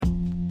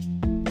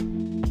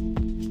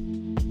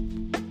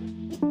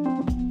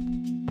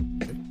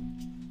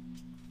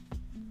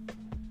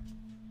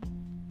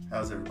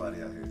How's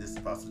everybody out here? This is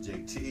Apostle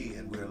JT,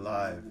 and we're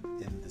live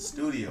in the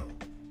studio.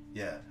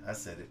 Yeah, I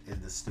said it,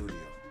 in the studio.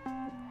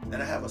 And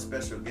I have a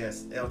special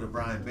guest, Elder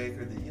Brian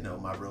Baker,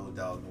 my road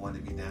dog, the one to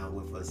be down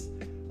with us.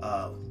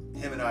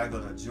 Him and I are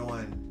going to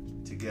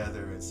join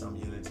together in some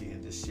unity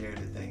and just share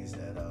the things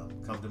that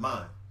come to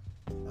mind.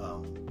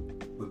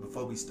 But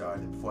before we start,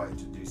 and before I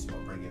introduce him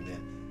or bring him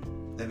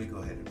in, let me go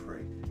ahead and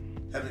pray.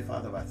 Heavenly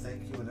Father, I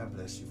thank you and I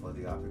bless you for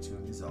the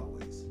opportunity, as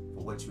always,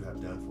 for what you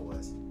have done for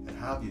us and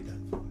how have you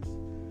done for us.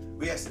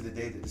 We ask that the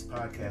day that this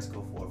podcast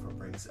go forth and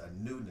brings a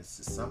newness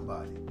to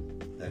somebody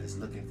that is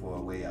looking for a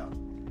way out,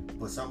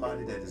 for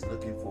somebody that is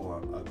looking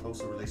for a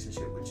closer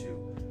relationship with you,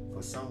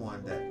 for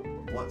someone that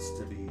wants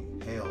to be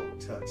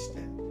held, touched,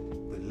 and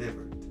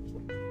delivered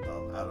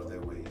out of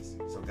their ways.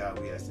 So God,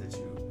 we ask that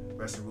you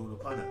rest and rule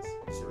upon us.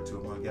 Sure, two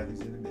or more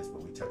gatherings in the midst,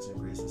 but we touch and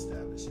agree,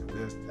 establish. And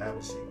we're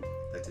establishing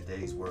that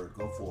today's word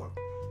go forth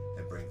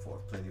and bring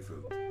forth plenty of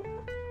fruit.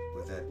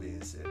 With that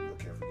being said, we'll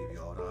carefully give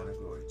you all the honor and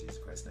glory. In Jesus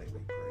Christ's name we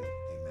pray.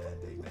 Amen,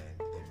 amen,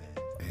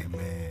 amen.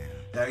 Amen.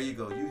 There you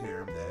go. You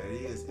hear him. There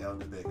he is,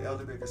 Elder Baker.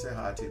 Elder Baker, say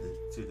hi to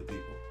the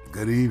people.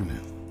 Good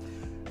evening.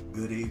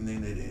 Good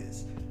evening it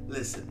is.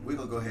 Listen, we're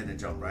going to go ahead and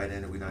jump right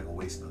in, and we're not going to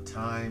waste no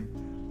time.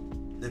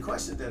 The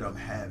question that I'm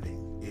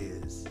having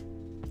is,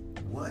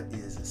 what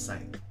is a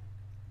saint?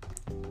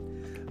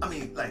 I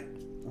mean,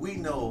 we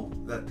know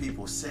that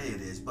people say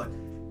it is, but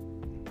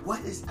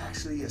what is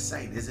actually a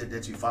saint? Is it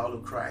that you follow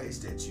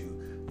Christ, that you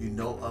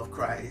know of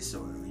Christ,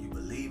 or you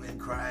believe in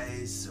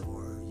Christ,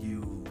 or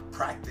you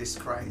practice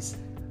Christ?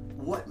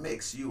 What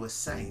makes you a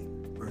saint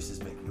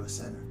versus make you a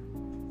sinner?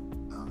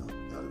 I don't know.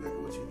 Elder Baker,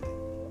 what you think?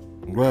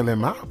 Well, in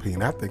my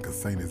opinion, I think a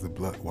saint is a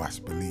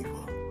blood-washed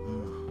believer.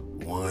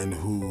 One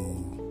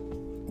who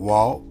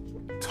walked,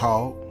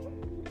 taught,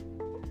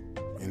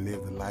 and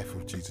lived the life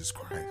of Jesus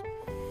Christ.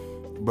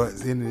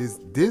 But in this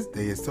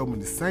day, there's so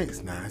many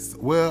saints now.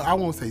 Well, I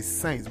won't say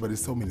saints, but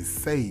there's so many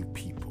saved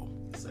people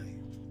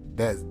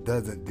that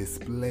doesn't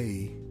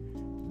display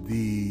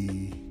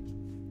the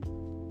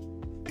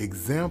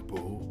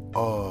example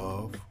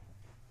of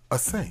a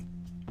saint.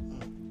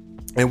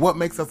 And what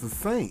makes us a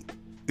saint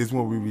is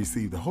when we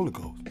receive the Holy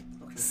Ghost.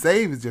 Okay.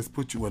 Save is just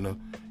put you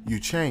in you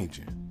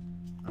changing.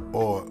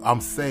 Or I'm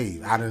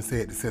saved. I didn't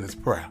say it the sinner's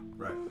prayer.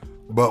 Right.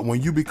 But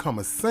when you become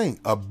a saint,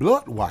 a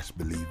blood-washed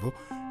believer,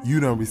 you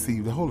don't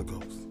receive the Holy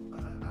Ghost. I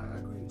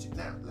agree with you.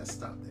 Now, let's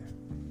stop there.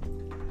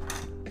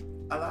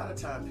 A lot of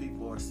time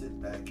people are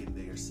sitting back and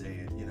they are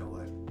saying, you know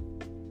what,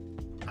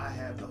 I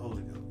have the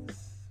Holy Ghost.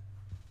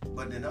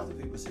 But then other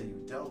people say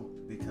you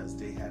don't because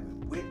they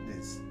haven't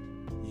witnessed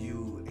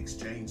you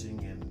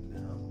exchanging in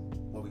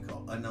what we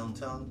call unknown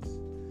tongues.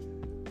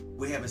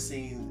 We haven't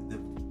seen the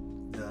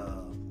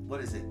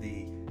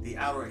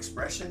outer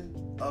expression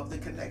of the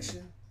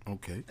connection.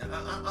 Okay. And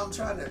I'm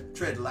trying to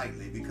tread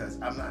lightly because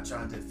I'm not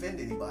trying to offend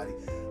anybody,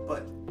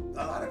 but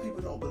a lot of people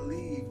don't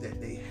believe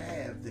that they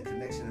have the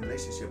connection and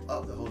relationship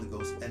of the Holy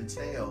Ghost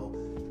until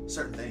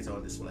certain things are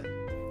on display.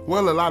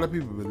 Well, a lot of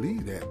people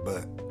believe that,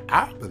 but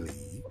I believe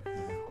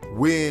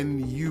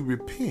when you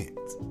repent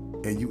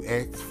and you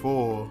ask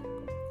for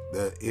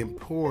the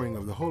impouring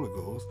of the Holy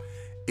Ghost,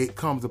 it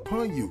comes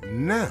upon you.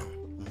 Now,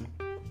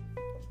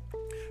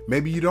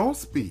 maybe you don't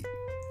speak,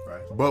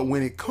 right? But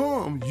when it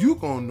comes, you're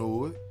going to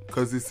know it.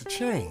 Because it's a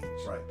change.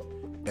 Right.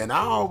 And I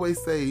always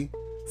say,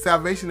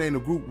 salvation ain't a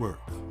group work.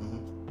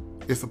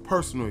 It's a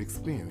personal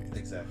experience.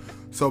 Exactly.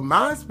 So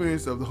my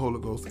experience of the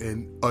Holy Ghost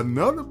and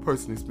another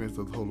person's experience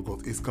of the Holy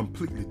Ghost is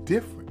completely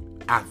different,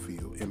 I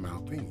feel, in my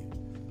opinion.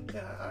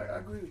 Yeah, I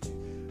agree with you.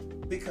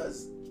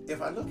 Because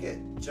if I look at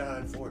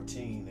John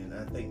 14 and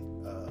I think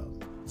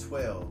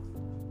 12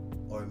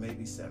 or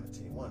maybe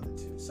 17, 1 or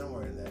 2,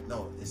 somewhere in that.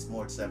 No, it's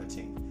more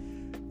 17.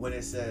 When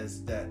it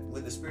says that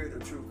when the Spirit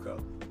of truth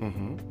comes,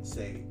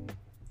 say,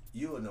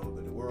 you will know it,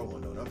 but the world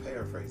won't know it. I'm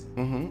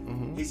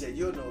paraphrasing. He said,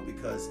 you'll know it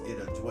because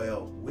it'll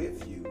dwell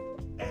with you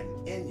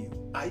and in you.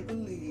 I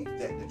believe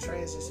that the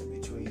transition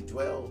between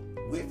dwell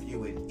with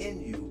you and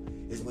in you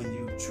is when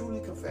you truly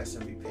confess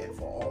and repent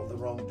for all the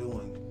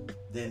wrongdoing,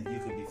 then you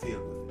can be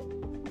filled with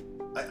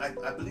it.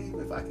 I believe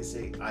if I could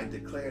say, I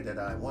declare that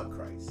I want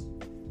Christ,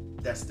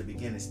 that's the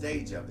beginning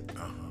stage of it.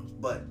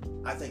 But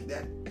I think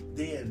that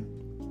then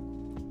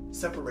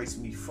separates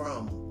me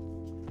from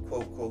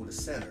quote, quote, a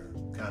sinner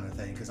kind of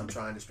thing, because I'm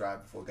trying to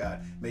strive before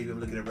God. Maybe I'm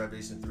looking at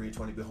Revelation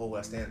 3:20, behold,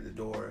 I stand at the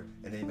door,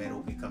 and any man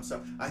open me comes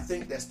up. I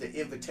think that's the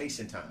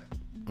invitation time.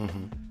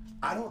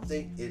 I don't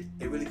think it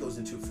really goes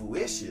into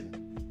fruition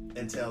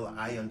until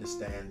I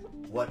understand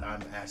what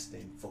I'm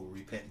asking for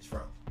repentance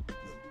from.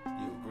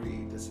 You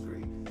agree,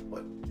 disagree?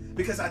 What?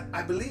 Because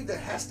I believe there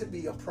has to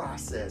be a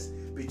process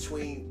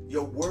between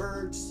your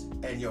words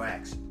and your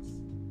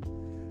actions.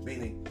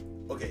 Meaning,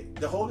 okay,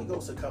 the Holy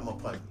Ghost will come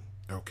upon me.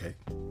 Okay.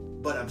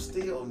 But I'm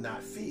still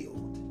not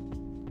filled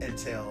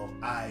until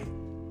I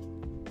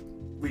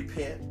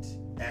repent,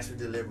 ask for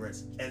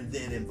deliverance, and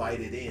then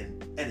invite it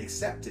in and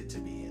accept it to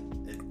be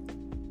in.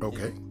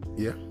 Okay.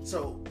 Yeah.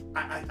 So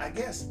I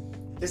guess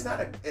it's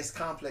not as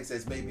complex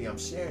as maybe I'm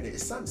sharing it.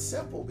 It's something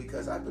simple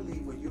because I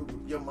believe when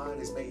your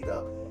mind is made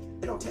up,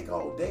 it don't take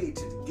all day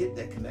to get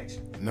that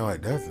connection. No,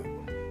 it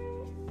doesn't.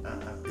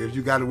 If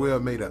you got a well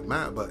made up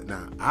mind. But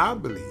now I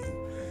believe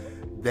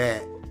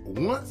that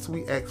once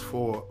we ask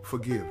for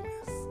forgiveness,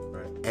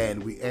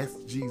 and we ask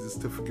Jesus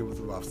to forgive us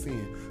of our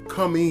sin,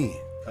 come in.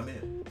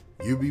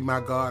 You be my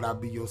God, I'll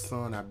be your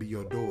son, I'll be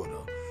your daughter.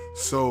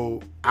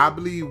 So I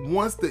believe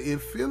once the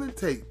infilling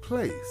take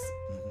place,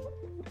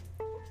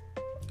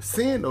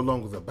 sin no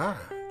longer abide.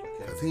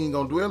 Because he ain't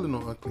gonna dwell in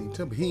no unclean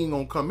temple. He ain't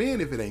gonna come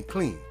in if it ain't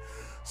clean.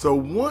 So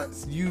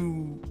once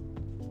you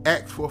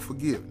ask for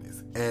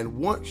forgiveness, and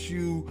once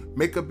you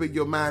make up in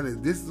your mind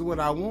that this is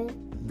what I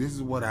want, this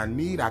is what I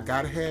need, I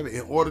gotta have it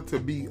in order to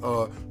be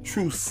a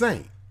true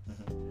saint,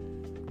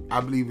 I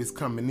believe it's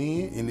coming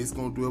in and it's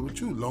going to dwell with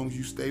you. As long as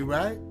you stay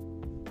right,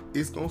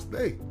 it's going to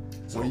stay.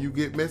 So, when you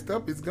get messed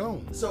up, it's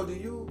gone. So do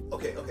you,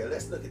 okay,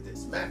 let's look at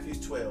this. Matthew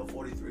 12,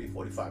 43,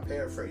 45,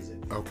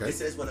 paraphrasing. Okay. It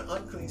says, when an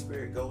unclean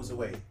spirit goes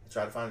away,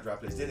 try to find a dry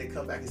place, then they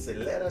come back and say,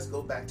 let us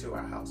go back to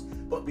our house.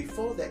 But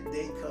before that,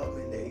 they come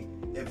and they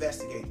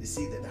investigate to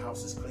see that the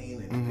house is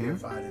clean and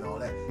purified and all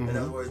that. In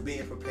other words,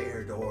 being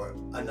prepared, or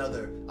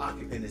another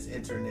occupant is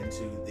entering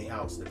into the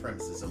house, the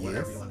premises, or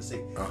whatever you want to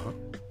say.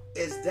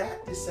 Is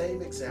that the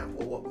same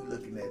example, what we're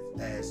looking at,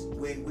 as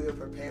when we're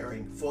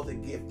preparing for the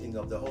gifting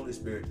of the Holy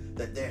Spirit,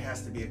 that there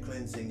has to be a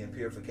cleansing and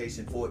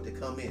purification for it to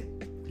come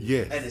in?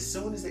 Yes. And as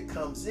soon as it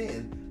comes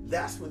in,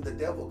 that's when the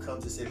devil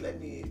comes and says,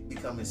 let me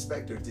become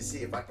inspector to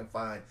see if I can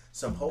find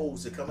some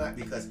holes to come out,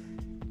 because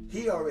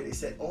he already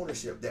said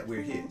ownership that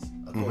we're his,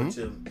 according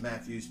to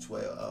Matthew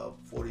 12,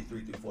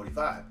 43 through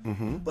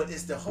 45. But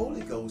it's the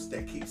Holy Ghost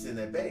that keeps in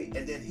at bay,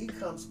 and then he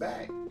comes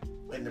back.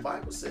 And the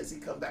Bible says he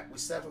come back with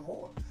 7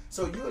 more.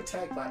 So you're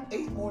attacked by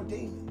 8 more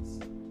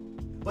demons.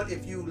 But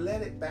if you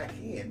let it back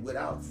in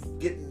without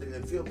getting the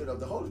fulfillment of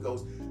the Holy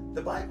Ghost,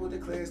 the Bible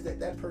declares that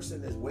that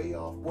person is way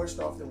off, worse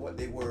off than what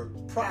they were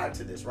prior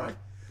to this, right?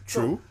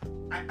 True.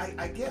 So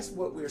I guess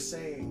what we're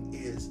saying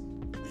is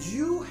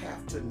you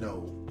have to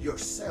know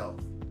yourself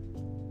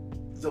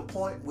the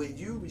point when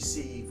you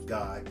receive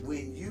God,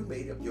 when you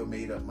made up your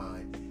made up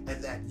mind,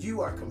 and that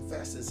you are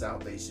confessing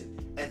salvation.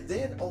 And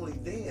then only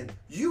then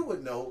you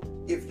would know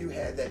if you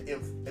had that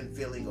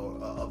infilling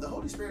of the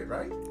Holy Spirit,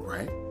 right?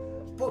 Right.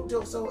 But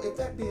so if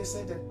that being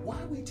said, then why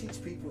we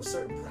teach people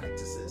certain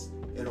practices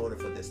in order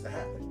for this to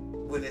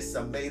happen? When it's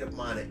a made up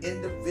mind, an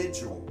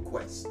individual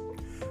quest.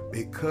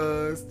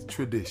 Because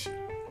tradition.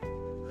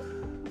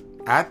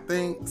 I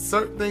think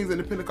certain things in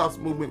the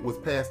Pentecostal movement was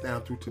passed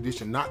down through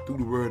tradition, not through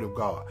the word of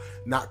God,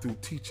 not through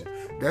teaching.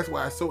 That's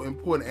why it's so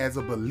important as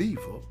a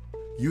believer.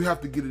 You have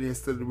to get it in,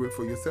 study the word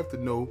for yourself to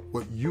know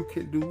what you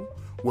can do,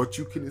 what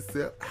you can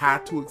accept, how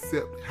to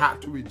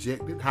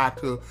reject it, how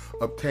to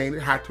obtain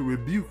it, how to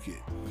rebuke it.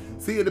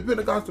 See, in the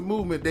Pentecostal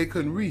movement, they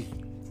couldn't read.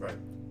 Right.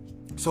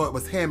 So it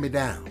was hand me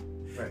down.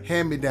 Right.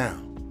 Hand me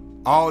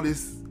down. All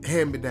this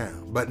hand me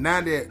down. But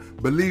now that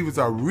believers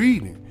are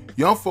reading,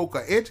 young folk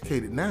are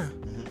educated now.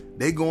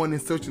 They going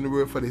and searching the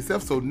word for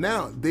themselves. So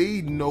now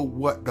they know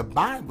what the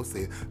Bible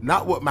says,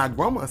 not what my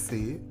grandma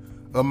said,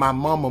 or my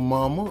mama,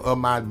 or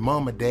my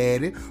mama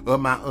daddy, or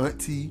my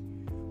auntie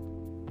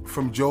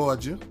from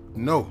Georgia.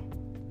 No.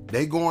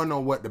 They going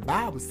on what the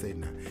Bible said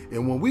now.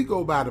 And when we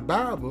go by the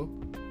Bible,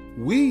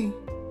 we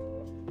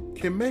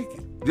can make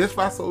it. Just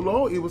for so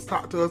long, it was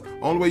taught to us,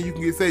 only way you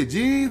can get saved,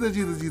 Jesus,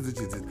 Jesus, Jesus,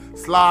 Jesus.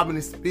 Slobbing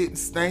and spitting,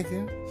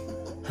 stinking,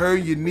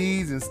 hurting your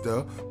knees and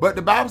stuff. But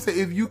the Bible said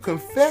if you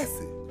confess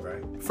it,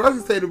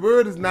 first it say the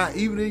word is not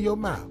even in your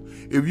mouth.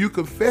 If you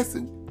confess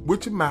it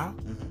with your mouth,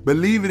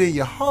 believe it in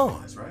your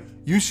heart, that's right,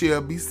 you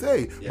shall be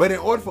saved. Yep. But in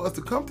order for us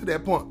to come to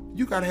that point,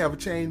 you got to have a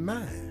changed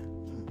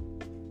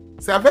mind.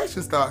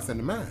 Salvation starts in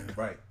the mind.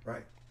 Right.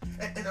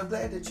 And I'm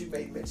glad that you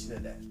made mention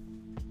of that.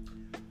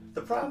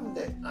 The problem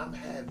that I'm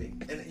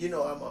having, and you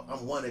know,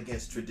 I'm one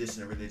against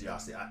tradition and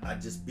religiosity. I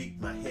just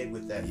beat my head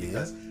with that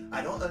because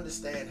I don't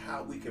understand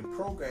how we can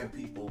program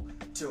people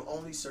to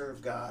only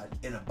serve God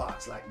in a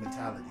box-like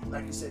mentality.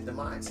 Like you said, the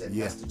mindset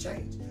has to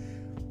change.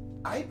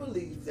 I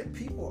believe that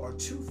people are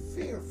too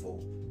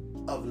fearful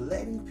of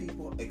letting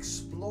people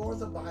explore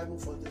the Bible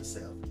for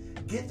themselves,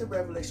 get the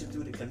revelation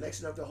through the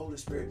connection of the Holy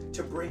Spirit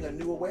to bring a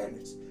new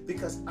awareness.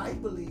 Because I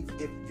believe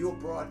if you're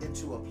brought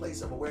into a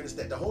place of awareness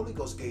that the Holy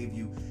Ghost gave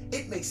you,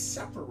 it may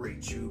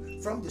separate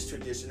you from this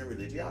tradition and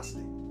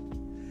religiosity.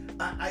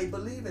 I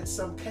believe in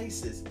some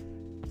cases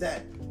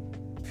that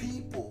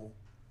people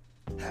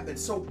have been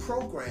so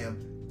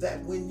programmed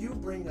that when you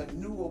bring a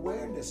new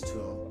awareness to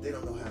them, they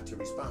don't know how to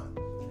respond.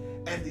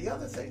 And the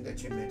other thing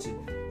that you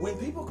mentioned, when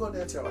people go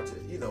down to our,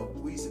 you know,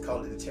 we used to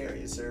call it a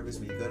Tarian service,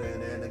 when you go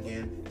down there and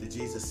again, the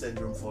Jesus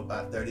syndrome for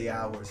about 30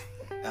 hours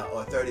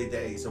or 30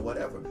 days or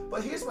whatever.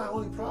 But here's my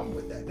only problem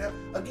with that. Now,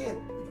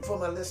 again, for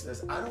my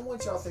listeners, I don't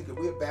want y'all thinking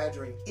we're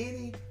badgering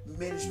any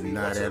ministry,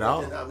 not at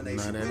all.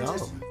 denomination. Not at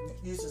all.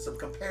 using some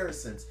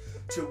comparisons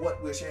to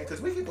what we're sharing,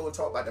 because we can go and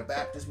talk about the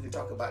Baptists, we can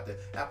talk about the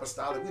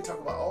Apostolic, we can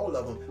talk about all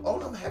of them. All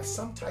of them have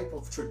some type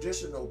of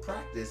traditional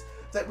practice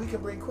that we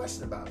can bring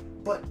question about,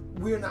 but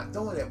we're not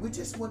doing that. We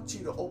just want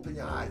you to open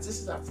your eyes.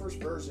 This is our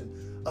first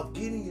version of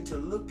getting you to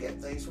look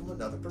at things from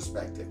another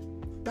perspective.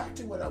 Back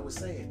to what I was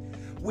saying.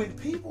 When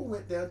people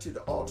went down to the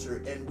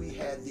altar and we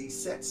had the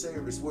set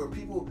service where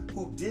people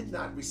who did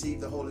not receive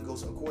the Holy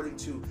Ghost according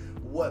to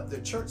what the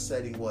church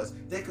setting was,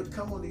 they could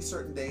come on these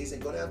certain days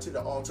and go down to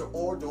the altar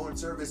or during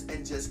service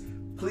and just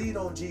plead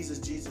on Jesus,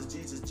 Jesus,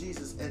 Jesus,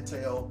 Jesus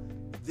until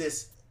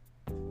this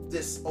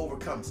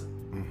overcomes them.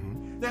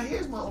 Now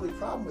here's my only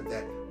problem with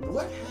that.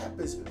 What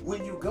happens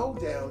when you go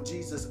down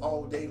Jesus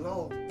all day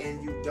long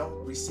and you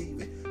don't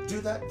receive it?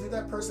 Do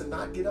that person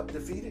not get up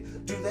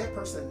defeated? Do that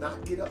person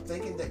not get up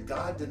thinking that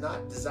God did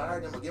not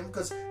desire them again?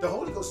 Because the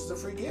Holy Ghost is a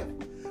free gift.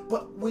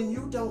 But when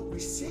you don't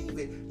receive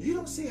it, you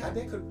don't see how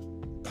that could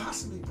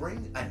possibly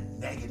bring a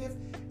negative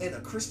in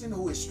a Christian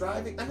who is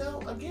striving. And now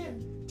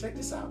again, check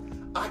this out.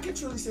 I can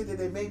truly say that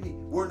they maybe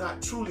were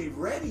not truly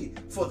ready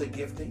for the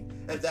gifting,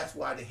 and that's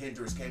why the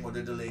hindrance came or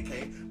the delay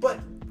came. But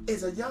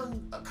as a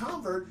young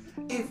convert,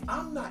 if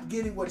I'm not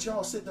getting what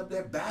y'all sitting up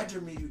there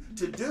badgering me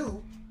to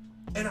do,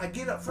 and I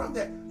get up from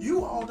that,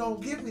 you all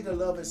don't give me the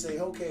love and say,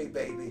 okay,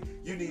 baby,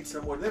 you need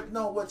some more.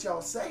 No, what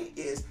y'all say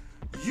is,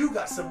 you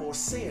got some more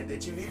sin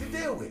that you need to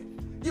deal with.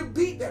 You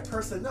beat that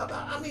person up.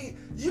 I mean,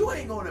 you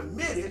ain't going to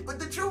admit it, but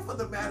the truth of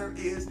the matter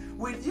is,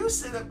 when you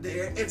sit up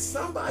there and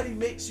somebody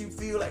makes you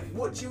feel like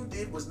what you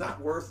did was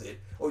not worth it,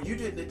 or you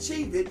didn't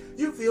achieve it,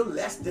 you feel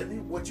less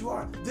than what you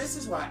are. This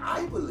is why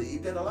I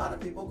believe that a lot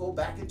of people go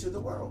back into the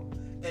world.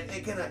 And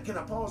can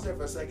I pause there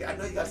for a second? I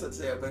know you got something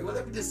to say, but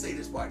let me just say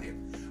this part here.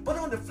 But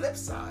on the flip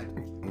side,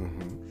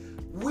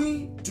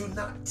 we do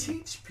not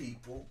teach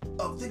people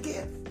of the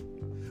gift.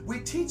 We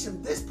teach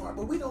them this part,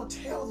 but we don't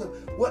tell them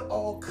what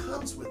all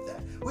comes with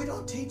that. We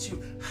don't teach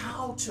you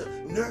how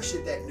to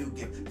nurture that new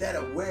gift, that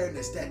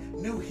awareness, that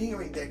new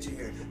hearing that you're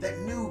hearing, that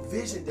new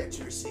vision that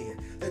you're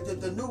seeing,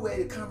 the new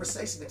way of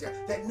conversation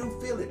that new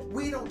feeling.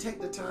 We don't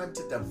take the time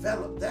to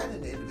develop that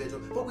in the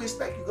individual, but we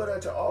expect you to go down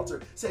to the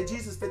altar, say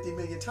Jesus 50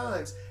 million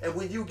times, and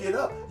when you get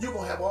up, you're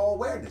going to have all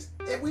awareness.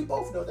 And we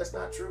both know that's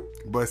not true.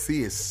 But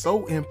see, it's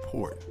so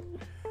important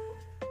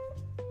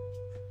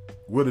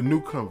with a new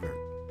convert.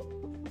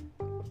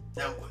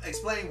 Now,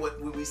 explain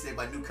what we say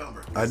by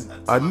newcomer.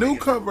 A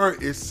newcomer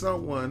is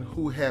someone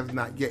who has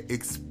not yet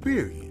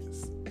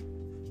experienced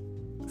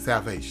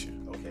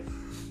salvation. Okay.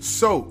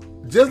 So,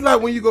 just like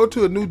when you go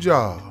to a new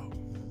job,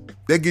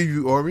 they give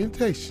you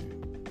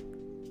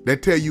orientation. They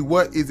tell you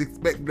what is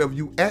expected of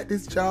you at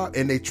this job,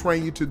 and they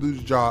train you to do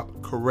the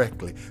job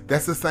correctly.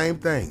 That's the same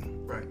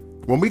thing. Right.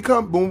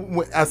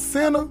 When a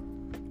sinner,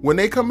 when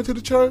they come into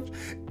the church,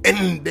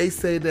 and they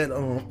say that,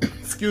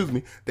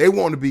 they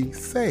want to be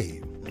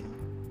saved.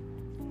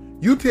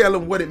 You tell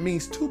them what it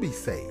means to be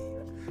saved,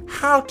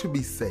 how to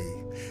be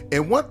saved.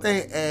 And one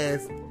thing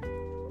as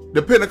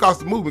the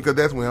Pentecostal movement, because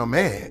that's where I'm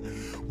at,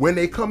 when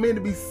they come in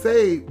to be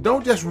saved,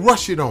 don't just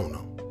rush it on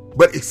them,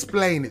 but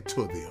explain it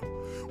to them.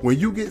 When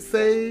you get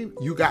saved,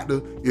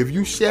 if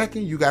you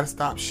shacking, you got to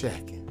stop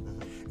shacking.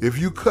 If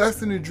you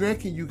cussing and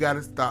drinking, you got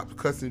to stop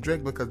cussing and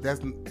drinking, because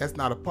that's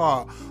not a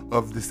part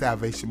of the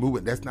salvation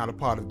movement. That's not a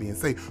part of being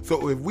saved.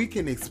 So if we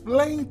can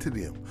explain to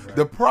them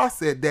the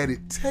process that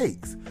it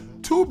takes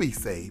to be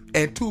saved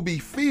and to be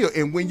filled,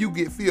 and when you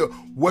get filled,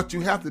 what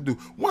you have to do.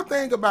 One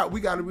thing about we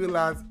got to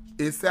realize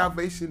is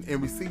salvation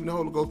and receiving the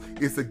Holy Ghost,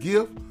 it's a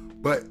gift,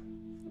 but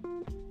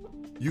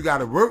you got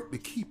to work to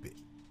keep it.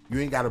 You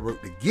ain't got to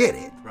work to get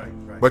it,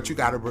 right. But you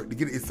got to work to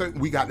get it. It's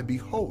certain we got to be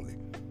holy.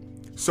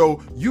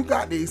 So you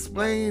got to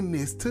explain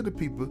this to the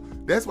people.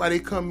 That's why they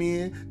come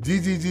in, G,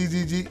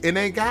 and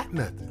they ain't got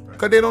nothing,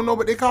 because they don't know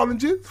what they calling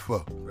Jesus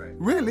for.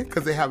 Really,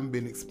 because they haven't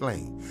been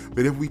explained.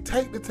 But if we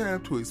take the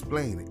time to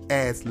explain it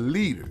as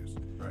leaders,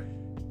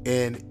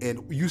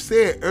 and you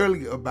said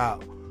earlier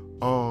about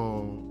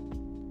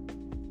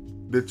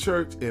the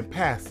church and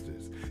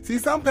pastors. See,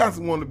 some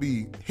pastors want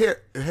to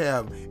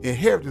have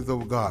inheritance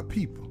over God's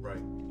people.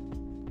 Right.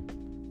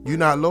 You're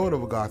not Lord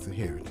over God's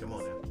inheritance. Come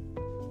on now.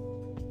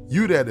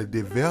 You there to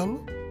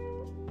develop,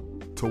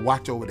 to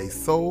watch over their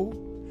soul,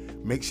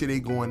 make sure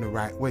they going the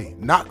right way,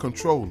 not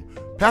control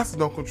them. Pastors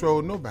don't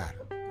control nobody.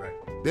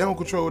 They don't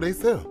control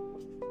themselves.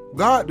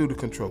 God do the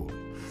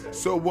controlling.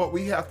 So what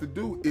we have to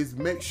do is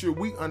make sure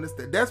we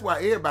understand. That's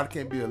why everybody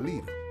can't be a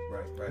leader.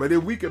 Right. But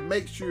if we can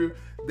make sure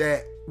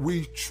that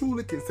we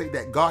truly can say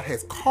that God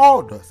has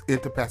called us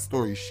into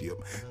pastoralship,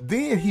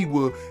 then he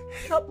will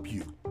help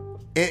you.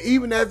 And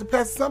even as a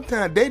pastor,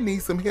 sometimes they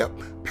need some help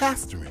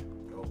pastoring.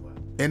 Oh, wow.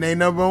 And ain't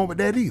nothing wrong with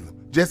that either.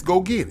 Just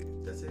go get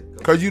it. That's it.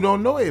 Because you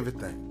don't know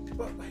everything.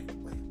 But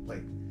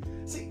wait.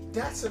 See,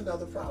 that's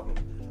another problem.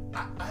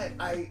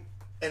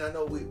 And I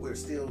know we're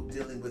still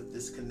dealing with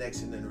this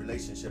connection and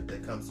relationship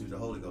that comes through the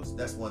Holy Ghost.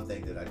 That's one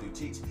thing that I do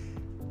teach.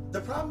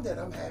 The problem that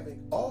I'm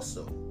having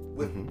also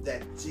with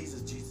that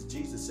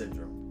Jesus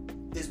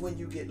syndrome is when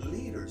you get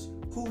leaders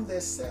whom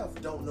themselves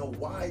don't know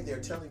why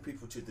they're telling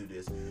people to do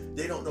this.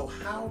 They don't know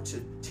how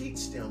to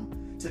teach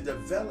them to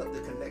develop the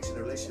connection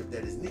and relationship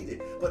that is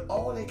needed. But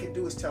all they can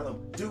do is tell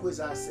them, do as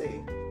I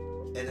say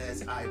and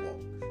as I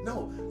walk.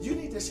 No, you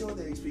need to show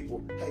these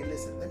people, hey,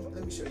 listen,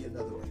 let me show you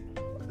another way.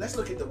 Let's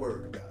look at the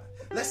Word of God.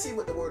 Let's see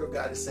what the Word of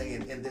God is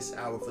saying in this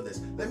hour for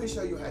this. Let me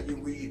show you how you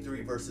read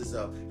 3 verses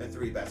up and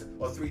 3 backs,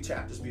 or 3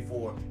 chapters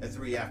before and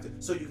 3 after,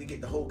 so you can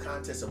get the whole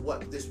context of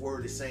what this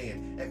Word is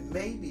saying. And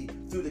maybe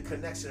through the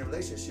connection and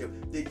relationship,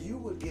 that you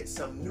will get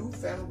some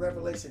newfound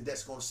revelation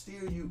that's going to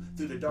steer you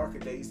through the darker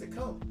days that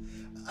come.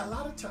 A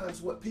lot of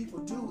times what people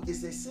do is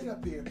they sit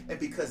up here, and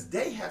because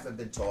they haven't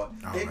been taught,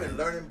 they've been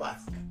learning by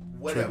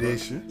whatever.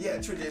 Tradition.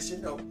 Yeah,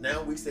 tradition. No,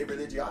 now we say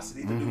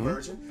religiosity, the new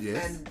version.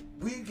 Yes. And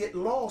we get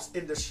lost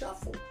in the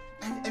shuffle.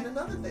 And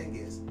another thing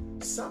is,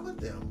 some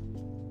of them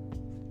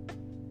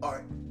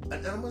are,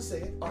 and I'm going to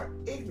say it, are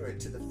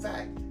ignorant to the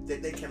fact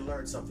that they can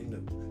learn something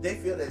new. They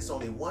feel that it's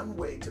only one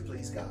way to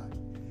please God.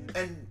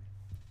 And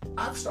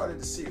I've started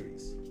a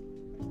series,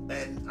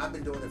 and I've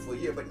been doing it for a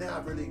year, but now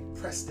I've really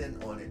pressed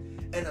in on it,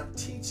 and I'm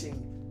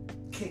teaching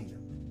kingdom.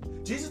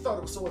 Jesus thought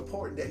it was so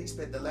important that he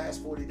spent the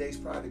last 40 days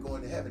prior to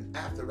going to heaven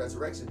after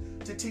resurrection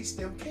to teach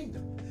them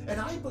kingdom. And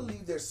I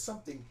believe there's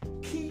something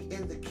key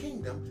in the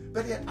kingdom,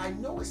 but yet I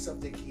know it's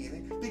something key in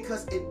it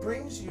because it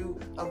brings you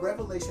a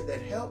revelation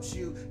that helps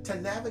you to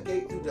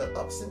navigate through the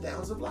ups and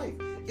downs of life.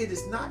 It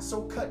is not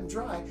so cut and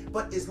dry,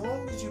 but as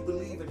long as you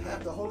believe and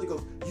have the Holy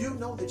Ghost, you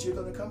know that you're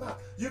going to come out.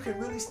 You can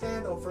really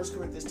stand on 1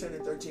 Corinthians 10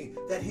 and 13,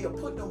 that he'll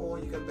put no more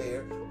you can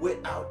bear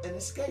without an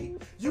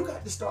escape. You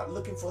got to start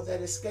looking for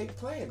that escape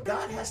plan.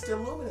 God has to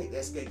illuminate that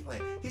escape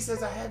plan. He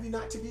says, I have you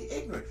not to be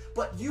ignorant,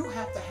 but you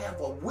have to have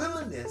a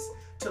willingness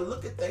to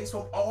look at things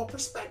from all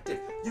perspectives.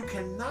 You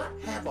cannot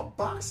have a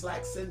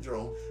box-like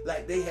syndrome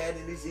like they had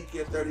in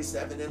Ezekiel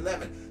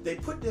 37:11. They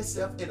put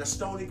themselves in a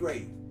stony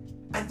grave.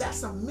 And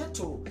that's a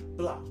mental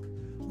block.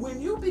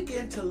 When you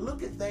begin to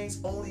look at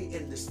things only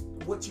in this,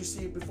 what you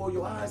see before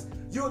your eyes,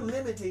 you're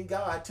limiting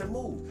God to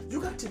move.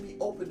 You got to be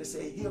open to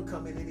say he'll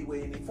come in any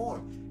way, any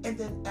form. And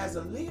then as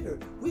a leader,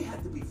 we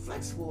have to be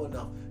flexible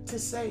enough to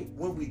say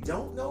when we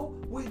don't know,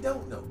 we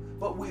don't know.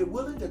 But we're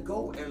willing to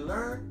go and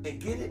learn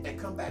and get it and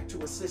come back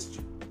to assist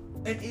you.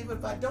 And even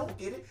if I don't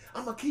get it,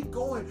 I'm going to keep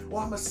going, or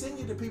I'm going to send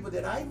you to people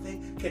that I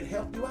think can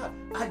help you out.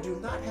 I do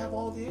not have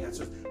all the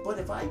answers. But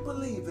if I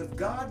believe if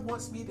God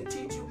wants me to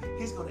teach you,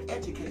 he's going to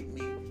educate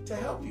me to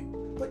help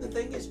you. But the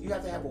thing is, you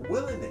have to have a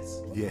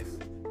willingness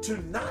to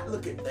not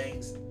look at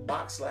things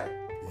box-like.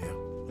 Yeah.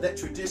 Let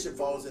tradition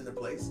falls into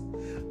place.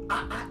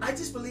 I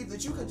just believe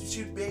that you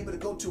should be able to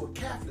go to a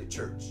Catholic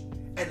church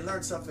and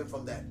learn something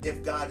from that,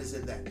 if God is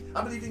in that.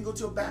 I believe you can go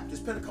to a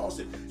Baptist,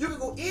 Pentecostal. You can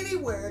go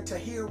anywhere to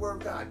hear the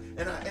word of God.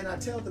 And I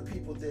tell the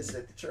people this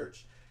at the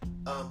church.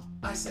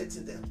 I said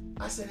to them,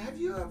 I said, have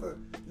you ever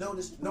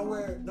noticed no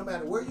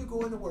matter where you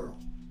go in the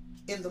world,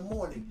 in the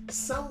morning,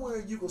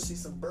 somewhere you will see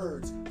some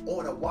birds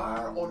on a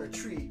wire on a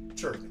tree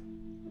chirping.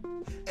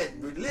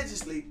 And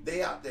religiously,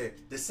 they out there,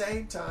 the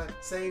same time,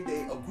 same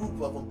day, a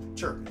group of them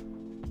chirping.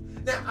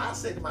 Now, I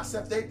say to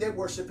myself, they're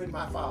worshiping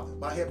my Father,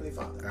 my Heavenly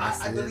Father.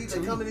 I believe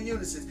they're coming in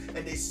unison,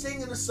 and they're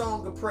singing a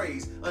song of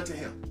praise unto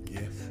Him.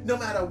 Yes. No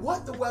matter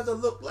what the weather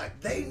look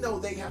like, they know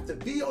they have to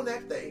be on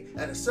that thing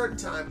at a certain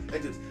time.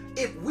 And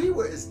if we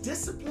were as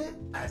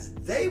disciplined as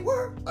they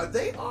were, or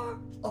they are,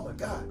 oh my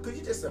God, could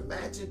you just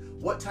imagine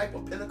what type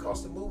of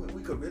Pentecostal movement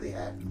we could really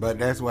have? But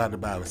that's why the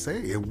Bible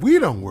says, if we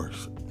don't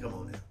worship, Come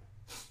on now.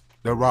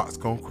 the rocks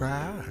gonna cry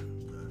out.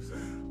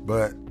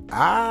 But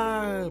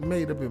I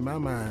made up in my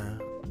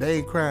mind, they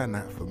ain't crying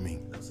out for me.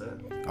 No, sir.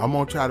 I'm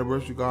gonna try to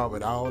worship God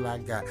with all I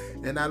got.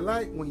 And I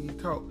like when you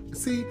talk,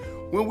 see,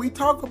 when we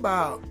talk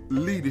about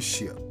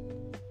leadership,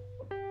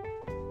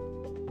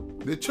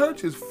 the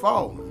church is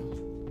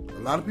falling. A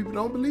lot of people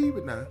don't believe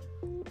it now.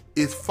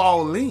 It's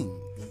falling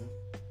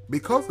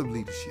because of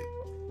leadership.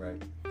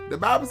 Right. The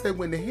Bible says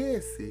when the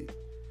head's sick,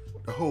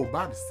 the whole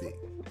body's sick.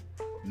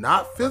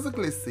 Not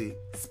physically sick,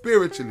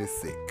 spiritually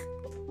sick.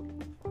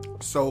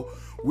 So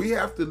we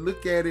have to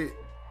look at it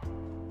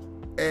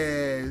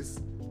as,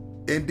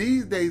 in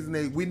these days and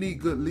age, we need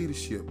good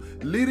leadership.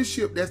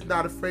 Leadership that's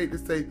not afraid to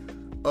say,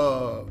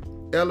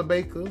 Ella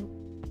Baker,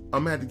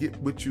 I'm gonna have to get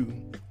with you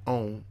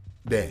on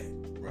that.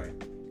 Right.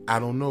 I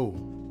don't know.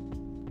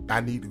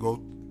 I need to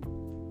go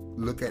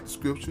look at the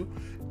scripture,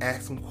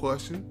 ask some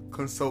questions,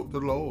 consult the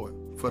Lord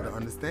for the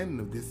understanding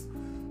of this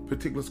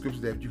particular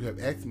scripture that you have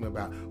asked me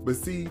about. But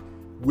see,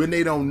 when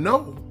they don't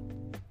know,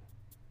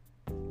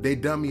 they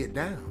dummy it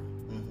down.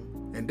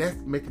 And that's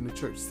making the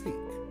church sick.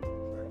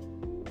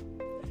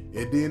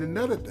 And then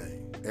another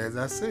thing, as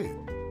I said,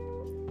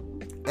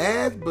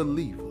 as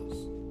believers,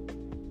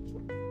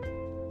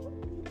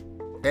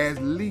 as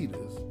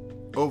leaders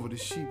over the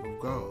sheep of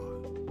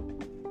God,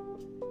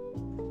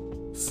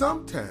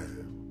 sometimes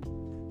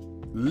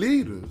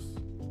leaders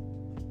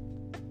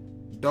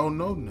don't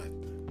know nothing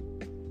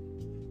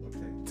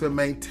to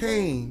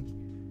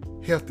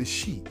maintain healthy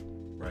sheep.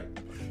 Right.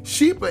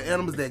 Sheep are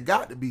animals that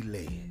got to be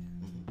led.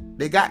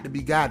 They got to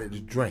be guided to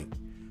drink.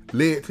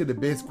 led to the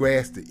best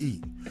grass to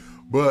eat.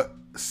 But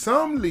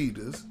some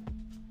leaders,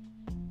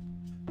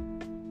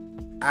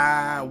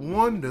 I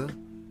wonder,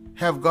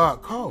 have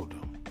God called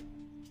them?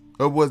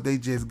 Or was they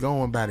just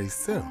going by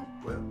themselves?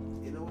 Well,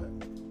 you know what?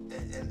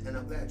 And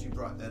I'm glad you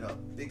brought that up,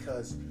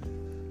 because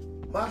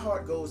my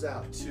heart goes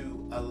out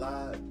to a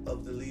lot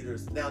of the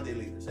leaders, nowadays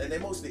leaders, and they're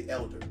mostly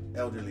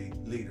elderly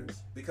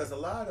leaders, because a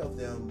lot of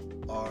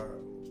them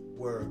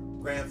were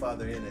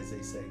grandfathered in, as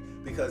they say,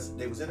 because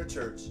they was in a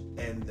church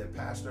and the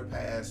pastor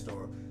passed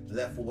or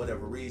left for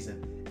whatever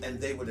reason, and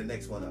they were the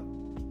next one up.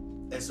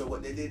 And so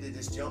what they did, they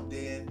just jumped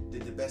in,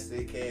 did the best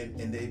they can,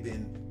 and they've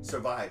been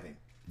surviving.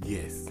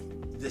 Yes.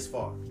 This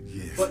far.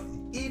 Yes. But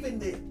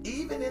even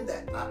in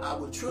that, I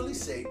would truly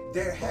say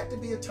there had to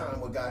be a time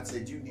where God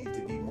said you need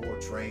to be more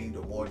trained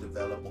or more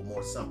developed or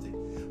more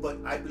something. But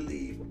I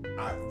believe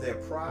their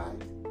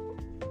pride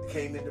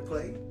came into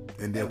play.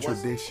 And their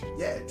tradition.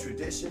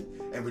 Tradition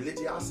and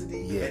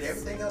religiosity, yes, and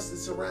everything else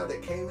that's around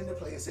that came into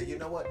play and said, you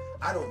know what,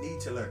 I don't need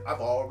to learn. I've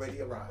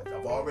already arrived.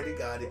 I've already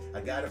got it. I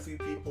got a few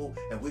people,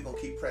 and we're going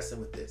to keep pressing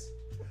with this.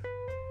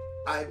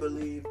 I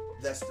believe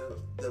that's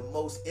the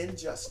most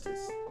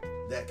injustice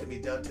that can be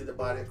done to the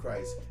body of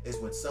Christ is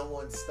when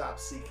someone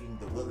stops seeking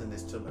the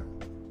willingness to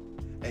learn,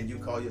 and you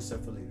call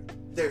yourself a leader.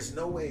 There's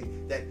no way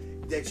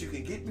that you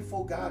can get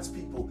before God's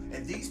people,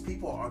 and these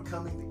people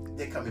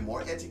they're coming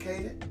more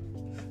educated,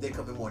 they're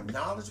coming more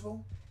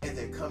knowledgeable, and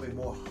they're coming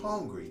more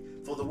hungry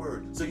for the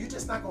word. So you're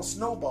just not going to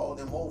snowball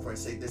them over and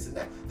say this and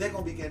that. They're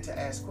going to begin to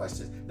ask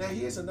questions. Now,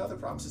 here's another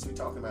problem. Since we're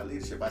talking about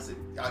leadership, I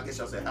guess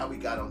y'all say how we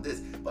got on this,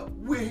 but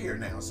we're here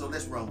now, so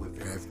let's run with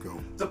it. Let's go.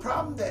 The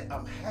problem that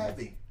I'm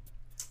having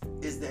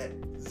is that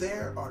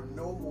there are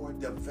no more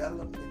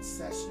development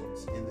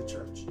sessions in the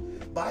church.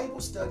 Bible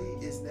study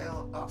is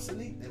now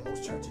obsolete in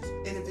most churches.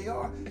 And if they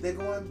are, they're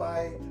going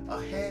by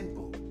a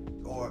handbook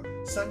or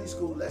Sunday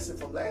school lesson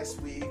from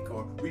last week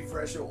or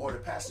refresher or the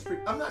pastor's preach.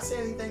 I'm not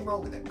saying anything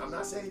wrong with that.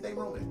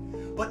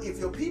 But if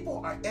your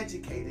people are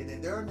educated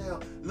and they're now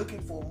looking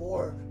for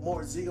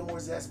more zeal, more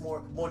zest,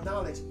 more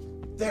knowledge,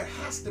 there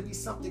has to be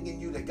something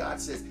in you that God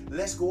says,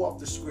 let's go off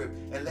the script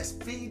and let's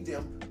feed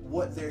them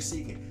what they're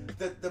seeking.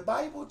 The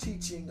Bible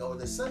teaching or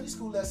the Sunday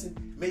school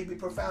lesson may be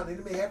profound and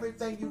it may have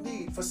everything you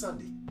need for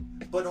Sunday.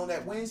 But on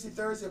that Wednesday,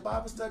 Thursday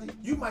Bible study,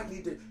 you might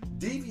need to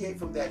deviate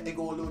from that and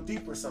go a little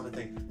deeper in some of the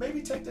things.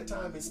 Maybe take the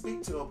time and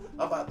speak to them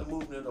about the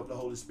movement of the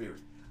Holy Spirit.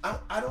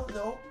 I don't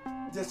know.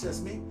 That's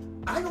just me.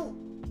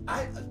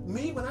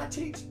 When I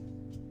teach,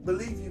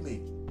 believe you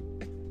me,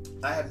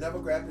 I have never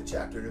grabbed a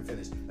chapter and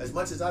finished. As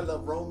much as I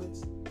love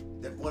Romans,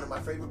 that's one of my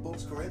favorite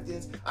books,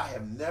 Corinthians, I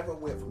have never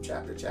went from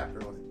chapter to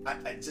chapter on it.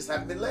 I just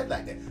haven't been led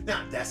like that.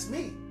 Now, that's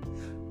me.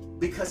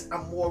 Because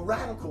I'm more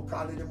radical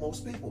probably than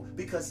most people.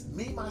 Because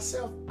me,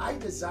 myself, I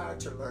desire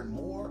to learn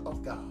more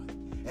of God.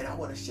 And I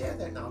want to share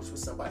that knowledge with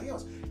somebody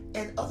else.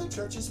 And other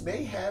churches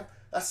may have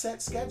a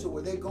set schedule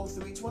where they go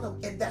through each one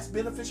of them. And that's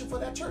beneficial for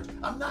that church.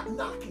 I'm not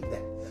knocking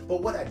that.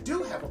 But what I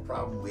do have a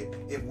problem with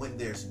is when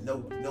there's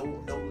no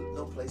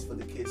place for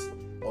the kids.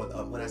 Or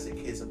when I say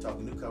kids, I'm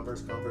talking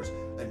newcomers, converts,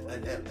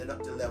 and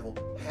up to level,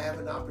 have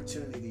an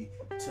opportunity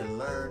to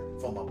learn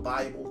from a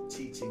Bible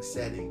teaching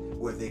setting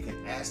where they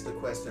can ask the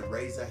question,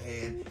 raise a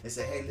hand, and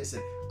say, hey,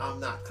 listen, I'm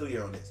not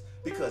clear on this.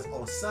 Because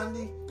on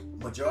Sunday,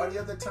 majority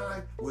of the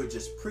time, we're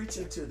just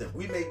preaching to them.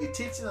 We may be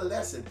teaching a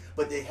lesson,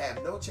 but they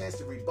have no chance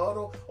to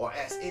rebuttal or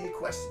ask any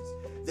questions.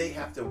 They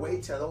have to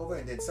wait till over,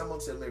 and then someone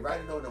said, "Let me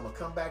write a note, and I'm going to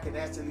come back and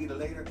ask the leader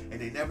later,"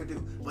 and they never do.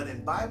 But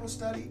in Bible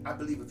study, I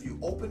believe if you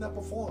open up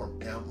a forum,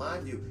 now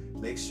mind you,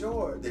 make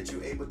sure that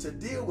you're able to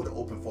deal with an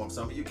open forum.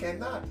 Some of you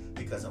cannot,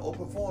 because an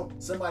open forum,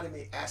 somebody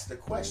may ask the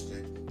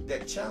question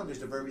that challenges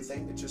the very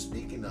thing that you're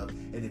speaking of.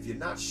 And if you're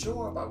not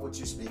sure about what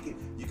you're speaking,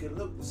 you can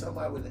look at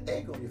somebody with an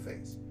egg on your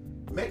face.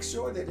 Make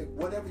sure that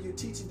whatever you're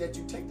teaching, that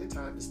you take the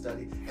time to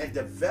study and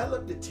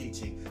develop the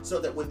teaching so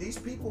that when these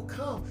people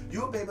come,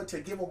 you'll be able to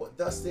give them what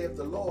thus saith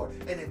the Lord.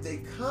 And if they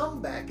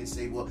come back and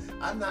say, well,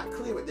 I'm not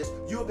clear with this,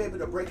 you'll be able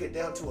to break it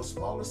down to a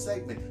smaller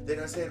segment that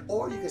understand.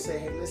 Or you can say,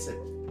 hey, listen,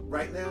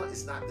 right now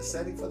it's not the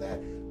setting for that.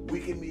 We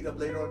can meet up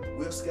later on.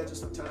 We'll schedule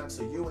some time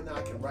so you and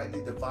I can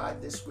rightly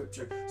divide this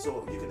scripture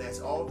so you can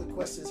ask all the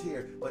questions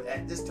here. But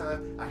at this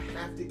time, I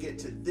have to get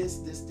to this,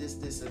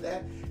 and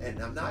that.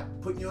 And I'm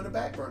not putting you on the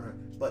back burner.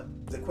 But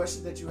the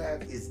question that you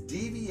have is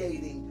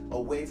deviating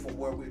away from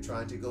where we're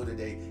trying to go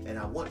today. And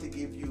I want to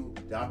give you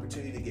the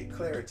opportunity to get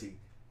clarity.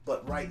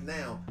 But right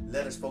now,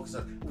 let us focus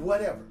on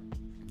whatever.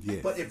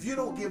 Yes. But if you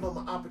don't give them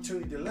an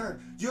opportunity to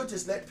learn, you'll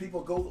just let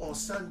people go on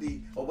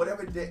Sunday or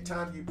whatever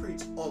time you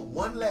preach on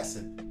one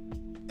lesson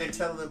and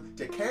tell them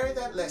to carry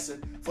that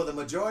lesson for the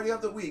majority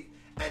of the week,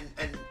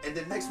 and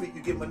then next week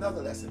you give them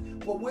another lesson.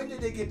 Well, when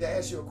did they get to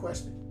ask you a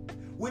question?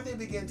 When they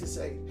begin to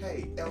say,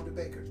 hey, Elder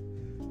Baker,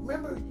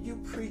 remember you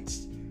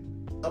preached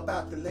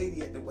about the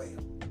lady at the well,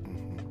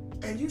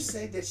 and you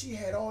said that she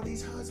had all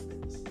these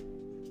husbands.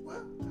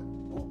 Well,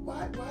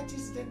 why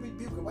Jesus didn't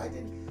rebuke her? Why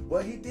didn't?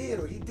 Well, he did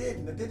or he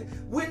didn't. Or didn't.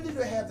 When did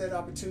they have that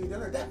opportunity to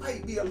learn? That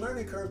might be a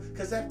learning curve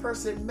because that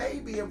person may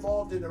be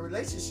involved in a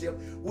relationship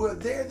where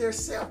they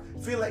themselves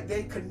feel like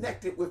they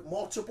connected with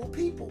multiple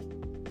people.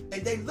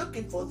 And they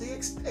looking for the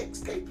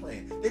escape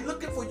plan. They're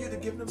looking for you to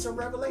give them some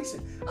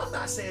revelation. I'm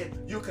not saying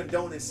you're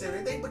condoning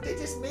sin, but they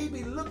just may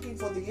be looking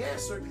for the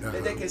answer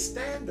that they can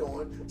stand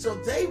on so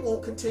they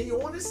won't continue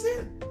on to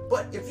sin.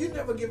 But if you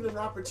never give them an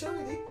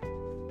opportunity,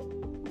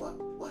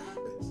 what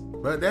happens?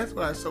 But that's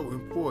why it's so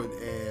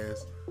important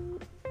as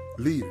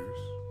leaders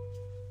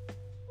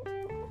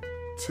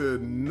to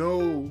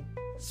know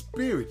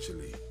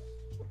spiritually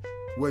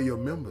where your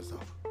members are.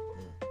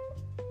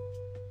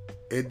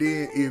 And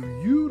then if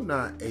you're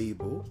not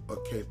able or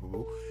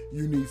capable,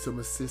 you need some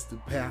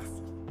assistant pastor,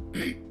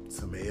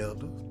 some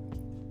elders,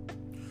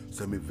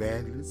 some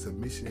evangelists, some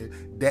missionaries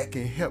that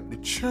can help the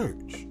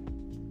church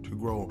to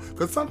grow.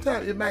 Because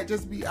sometimes it might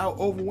just be out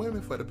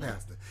overwhelming for the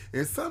pastor.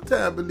 And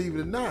sometimes, believe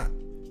it or not,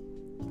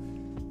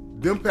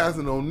 them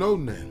pastors don't know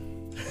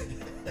nothing.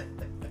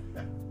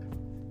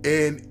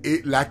 And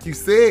it, like you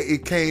said,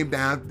 it came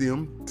down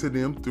to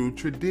them through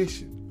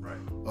tradition.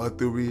 Or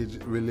through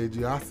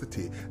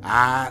religiosity.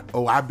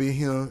 I've been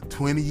here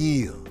 20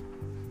 years.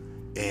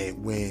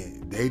 And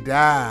when they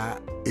died,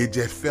 it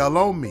just fell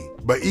on me.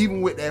 But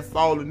even with that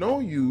falling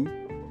on you,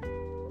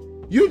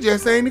 you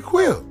just ain't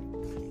equipped.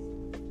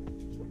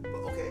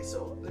 Okay,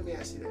 so let me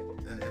ask you that.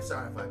 And I'm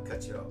sorry if I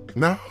cut you off.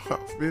 No,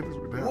 I'm finished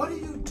with that. What do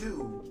you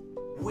do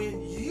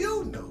when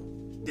you know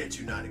that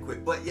you're not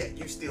equipped, but yet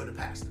you still the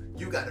pastor?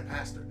 You got a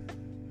pastor.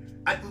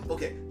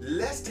 Okay,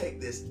 let's take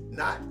this,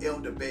 not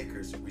Elder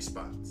Baker's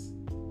response.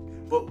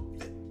 But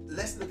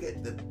let's look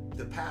at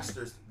the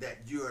pastors that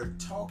you're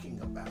talking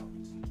about.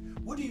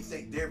 What do you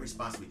think their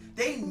responsibility?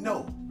 They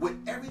know with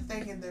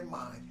everything in their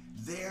mind,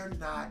 they're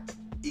not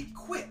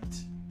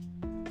equipped.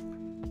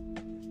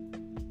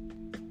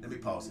 Let me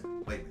pause it.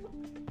 Wait a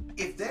minute.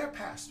 If they're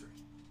pastoring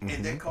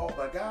and they're called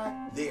by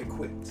God, they're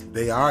equipped.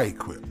 They are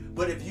equipped.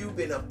 But if you've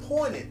been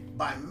appointed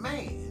by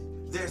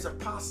man, there's a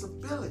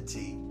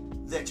possibility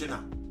that you're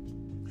not.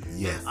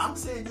 Yes. And I'm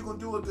saying you're going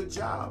to do a good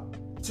job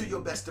to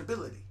your best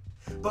ability.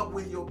 But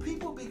when your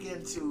people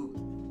begin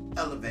to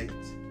elevate,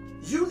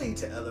 you need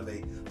to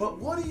elevate. But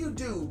what do you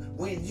do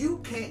when you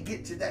can't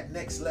get to that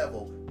next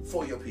level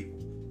for your people?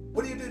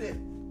 What do you do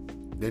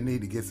then? They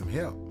need to get some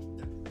help.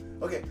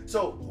 Okay,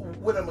 so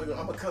what I'm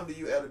gonna come to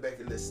you, Elder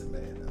Baker. Listen,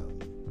 man.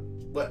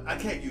 But I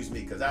can't use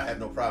me because I have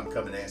no problem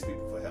coming and ask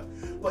people for help.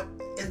 But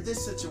in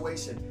this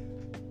situation,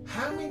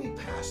 how many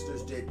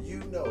pastors did you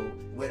know,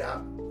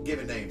 without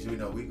giving names, we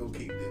gonna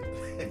keep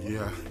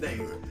the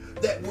names,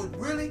 that would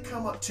really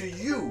come up to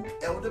you,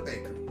 Elder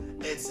Baker,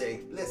 and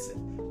say,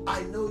 listen,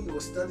 I know you're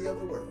a study of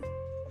the word,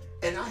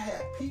 and I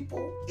have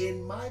people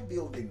in my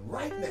building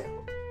right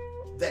now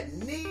that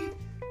need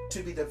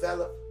to be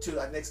developed to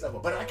our next level,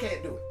 but I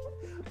can't do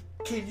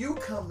it. Can you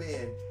come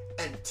in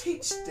and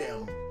teach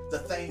them the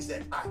things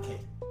that I can?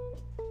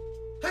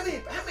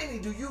 How many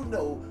do you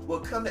know will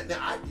come that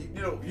now?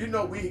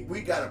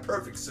 We got a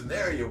perfect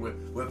scenario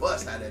with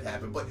us how that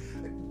happened, but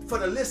for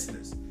the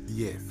listeners,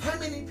 yes, how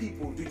many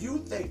people do you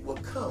think will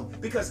come?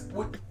 Because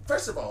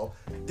first of all,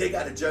 they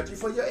got to judge you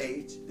for your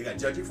age. They got to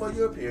judge you for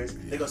your appearance.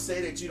 They're gonna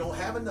say that you don't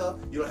have enough.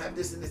 You don't have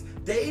this and this.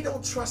 They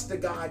don't trust the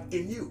God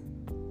in you.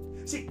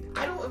 See,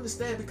 I don't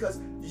understand because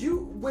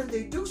when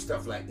they do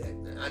stuff like that,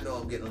 I know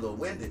I'm getting a little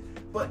winded,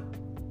 but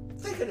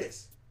think of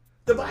this.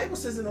 The Bible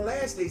says in the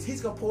last days,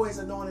 he's going to pour his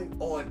anointing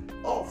on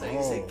all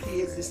things. Say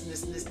kids, this and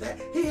this and this and that.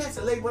 He has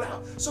to label it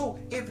out. So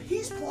if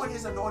he's pouring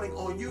his anointing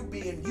on you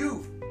being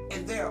youth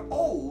and they're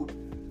old,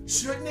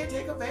 shouldn't they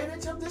take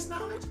advantage of this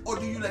knowledge? Or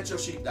do you let your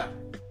sheep die?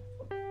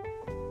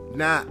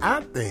 Now,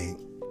 I think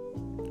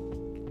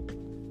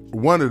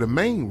one of the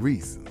main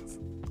reasons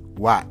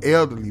why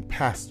elderly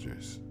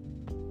pastors,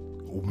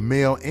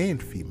 male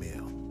and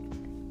female,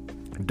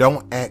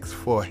 don't ask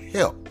for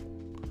help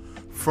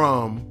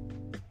from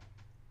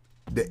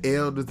the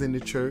elders in the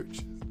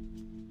church,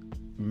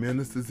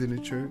 ministers in the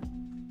church,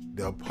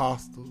 the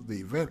apostles, the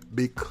evangelists,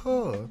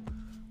 because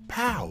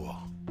power.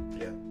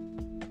 Yeah.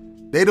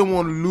 They don't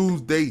want to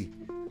lose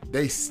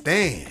they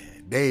stand.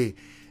 They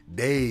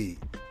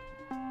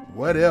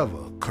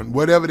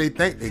whatever they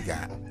think they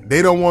got.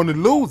 They don't want to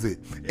lose it.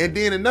 Yeah. And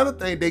then another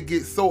thing, they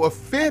get so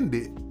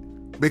offended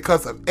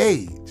because of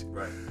age.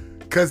 Right.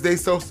 Because they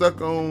so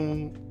stuck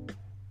on,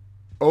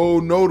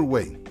 know the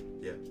way.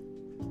 Yeah.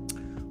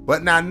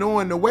 But not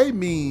knowing the way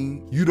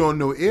means you don't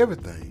know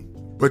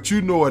everything, but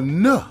you know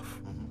enough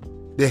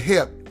to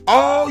help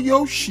all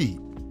your sheep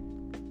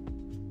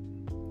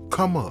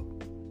come up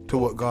to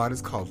what God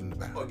is calling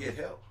about. Or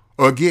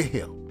get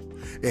help.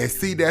 And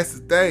see, that's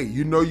the thing.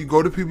 You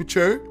go to people's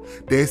church,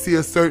 they see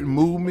a certain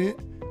movement,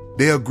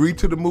 they agree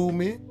to the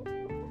movement.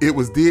 It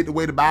was did the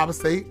way the Bible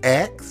say,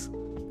 acts,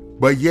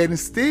 but yet and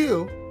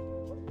still,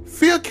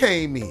 fear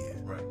came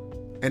in. Right.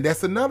 And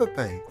that's another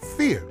thing.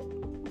 Fear.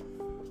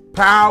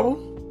 Power,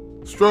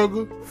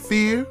 struggle,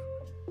 fear,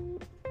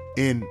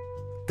 and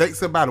think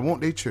somebody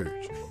want their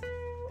church.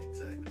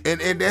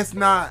 Exactly. And that's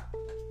not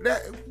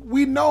that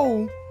we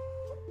know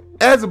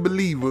as a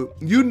believer,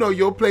 you know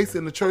your place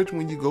in the church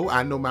when you go.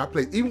 I know my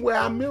place, even where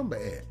I member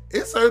at.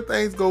 It's certain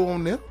things go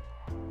on there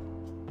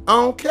I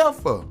don't care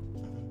for.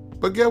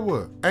 But guess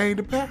what? I ain't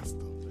the pastor.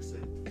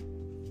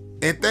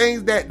 And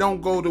things that don't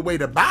go the way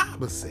the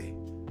Bible say.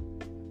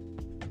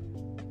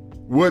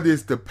 Whether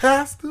it's the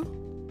pastor,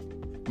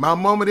 my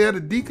mama there,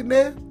 the deacon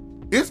there,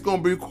 it's going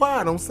to be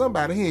required on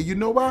somebody here. You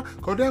know why?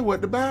 Because that's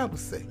what the Bible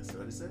says. That's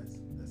what it says.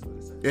 That's what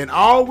it says. And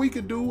all we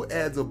can do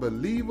as a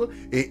believer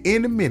in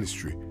any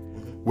ministry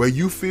where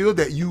you feel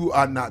that you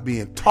are not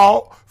being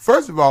taught,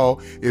 first of all,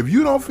 if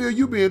you don't feel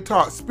you being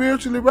taught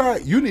spiritually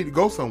right, you need to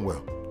go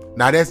somewhere.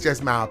 Now, that's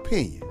just my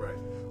opinion. Right.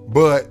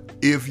 But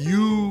if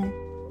you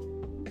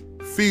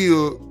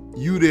feel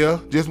you there,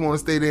 just want to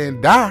stay there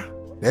and die,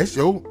 that's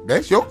your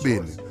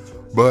business.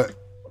 But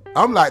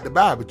I'm like the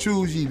Bible,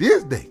 choose ye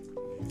this day.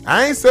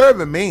 I ain't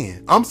serving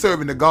man. I'm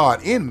serving the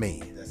God in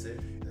man. That's it.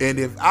 And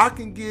if I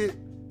can get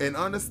an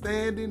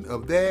understanding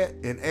of that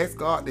and ask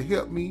God to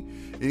help me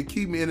and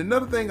keep me. And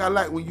another thing I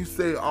like when you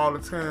say all the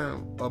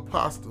time,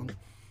 Apostle,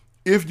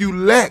 if you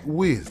lack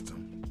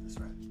wisdom, That's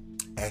right.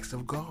 ask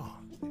of God.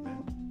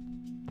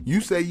 Amen.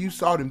 You say you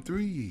sought him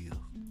 3 years.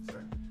 That's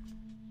right.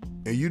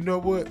 And you know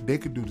what? They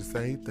could do the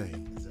same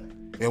thing.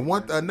 Exactly.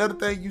 And another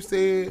thing you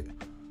said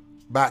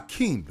about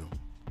kingdom.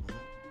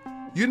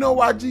 You know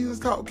why Jesus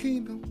taught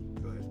kingdom?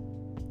 Go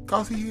ahead.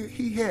 Because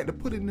he had to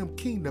put in them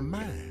kingdom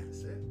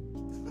minds. That's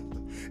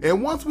it.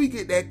 And once we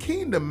get that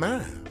kingdom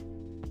mind,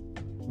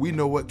 we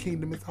know what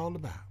kingdom is all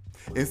about.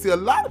 And see, a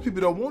lot of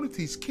people don't want to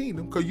teach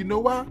kingdom because you know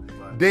why?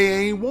 Right.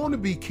 They ain't want to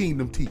be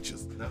kingdom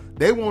teachers. No.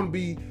 They want to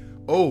be,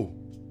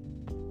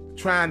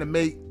 trying to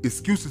make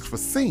excuses for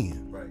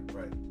sin. Right.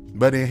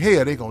 But in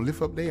hell, they going to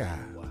lift up their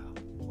eye.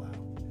 Wow.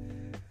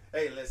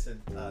 Hey,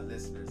 listen,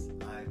 listeners,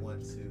 I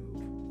want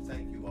to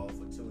thank you all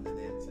for tuning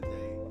in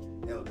today.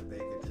 Elder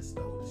Baker just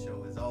stole the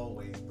show as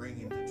always,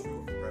 bringing the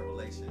truth of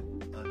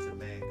revelation unto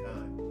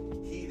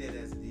mankind. Heed it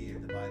as it hear.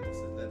 The Bible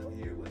says, let them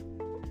hear what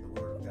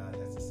the word of God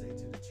has to say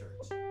to the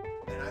church.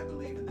 And I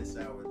believe in this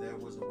hour there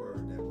was a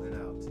word that went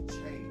out to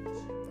change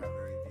our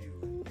very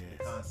view and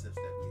the concepts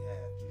that we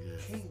have.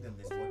 Yes. Kingdom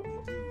is what we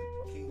do,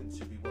 and kingdom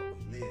should be what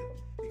we live,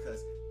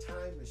 because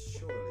time is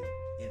surely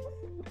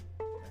ending.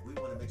 And we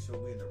want to make sure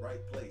we're in the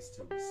right place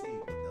to receive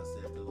what thus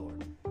saith the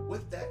Lord.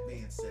 With that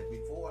being said,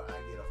 before I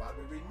get off,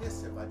 I'd be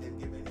remiss if I didn't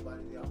give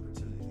anybody the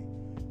opportunity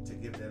to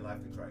give their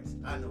life to Christ.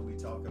 I know we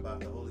talk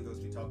about the Holy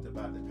Ghost, we talked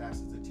about the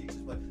pastors and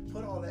teachers, but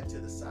put all that to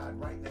the side.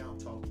 Right now I'm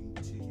talking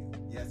to you.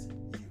 Yes, you.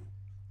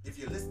 If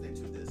you're listening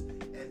to this,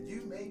 and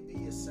you may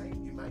be a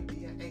saint, you might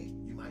be an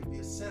ain't, you might be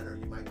a sinner,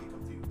 you might be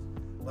confused.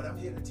 But I'm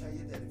here to tell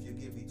you that if you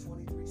give me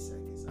 23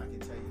 seconds, I can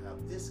tell you how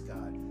this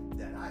God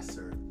that I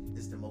serve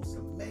is the most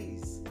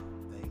amazing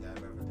thing I've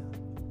ever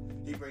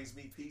done. He brings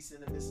me peace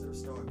in the midst of the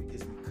storm. He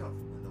gives me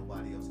comfort when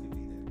nobody else can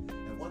be there.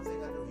 And one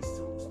thing I know, he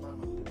soothes my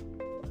mind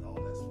when all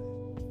that's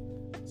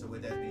been. So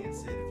with that being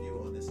said, if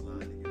you're on this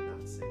line and you're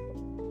not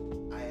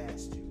saved, I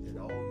ask you that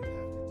all you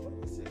have to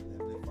do is say,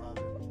 Heavenly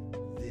Father,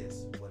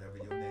 this, whatever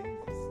your name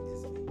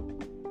is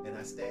me. And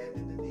I stand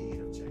in the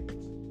need of change.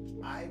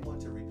 I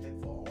want to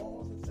repent for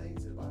all the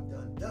things that I've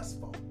done thus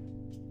far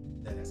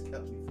that has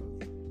kept me from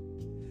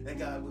you. And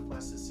God, with my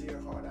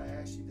sincere heart, I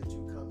ask you that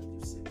you come and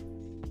you sit with me.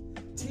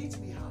 Teach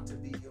me how to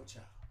be your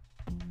child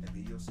and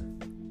be your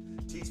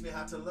servant. Teach me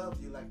how to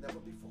love you like never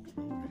before.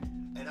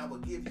 And I will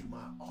give you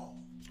my all.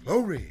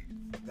 Glory.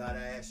 God,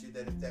 I ask you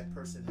that if that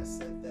person has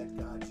said that,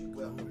 God, you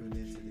welcome them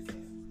into the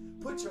kingdom.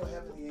 Put your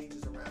heavenly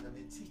angels around them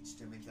and teach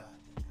them and guide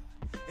them,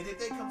 God. And if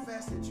they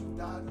confess that you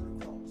died on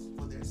the cross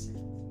for their sins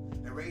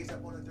and raised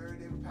up on the third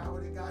day with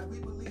power, then God, we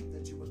believe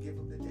that you will give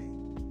them the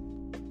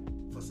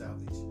day for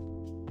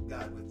salvation.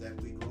 God, with that,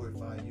 we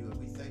glorify you and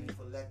we thank you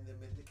for letting them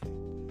in the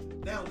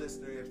kingdom. Now,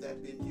 listener, if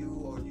that been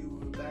you or you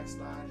who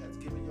backslide has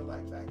given your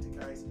life back to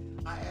Christ,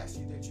 I ask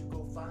you that you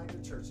go find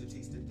a church to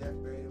teach the death,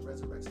 burial, and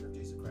resurrection of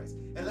Jesus Christ.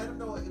 And let them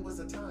know it was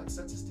a time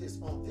such as this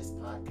on this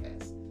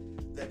podcast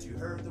that you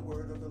heard the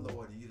word of the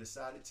Lord and you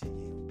decided to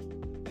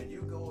yield. And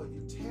you go and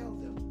you tell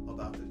them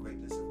about the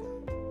greatness of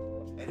God.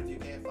 And if you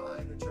can't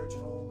find a church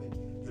home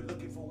and you're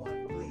looking for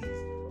one, please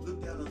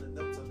look down on the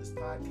notes on this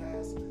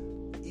podcast.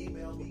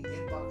 Email me,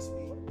 inbox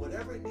me,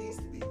 whatever it needs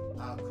to be.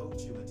 I'll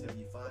coach you until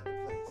you find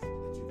a place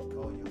that you can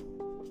call your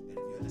home. And if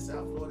you're in the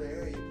South Florida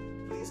area,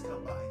 please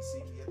come by and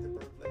see me at the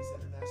Birthplace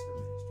International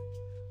Ministry,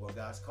 where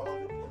God's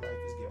calling and your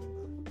life is giving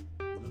birth.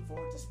 We look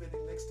forward to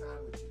spending next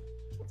time with you.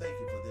 Thank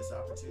you for this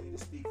opportunity to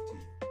speak to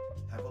you.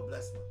 Have a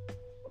blessed one.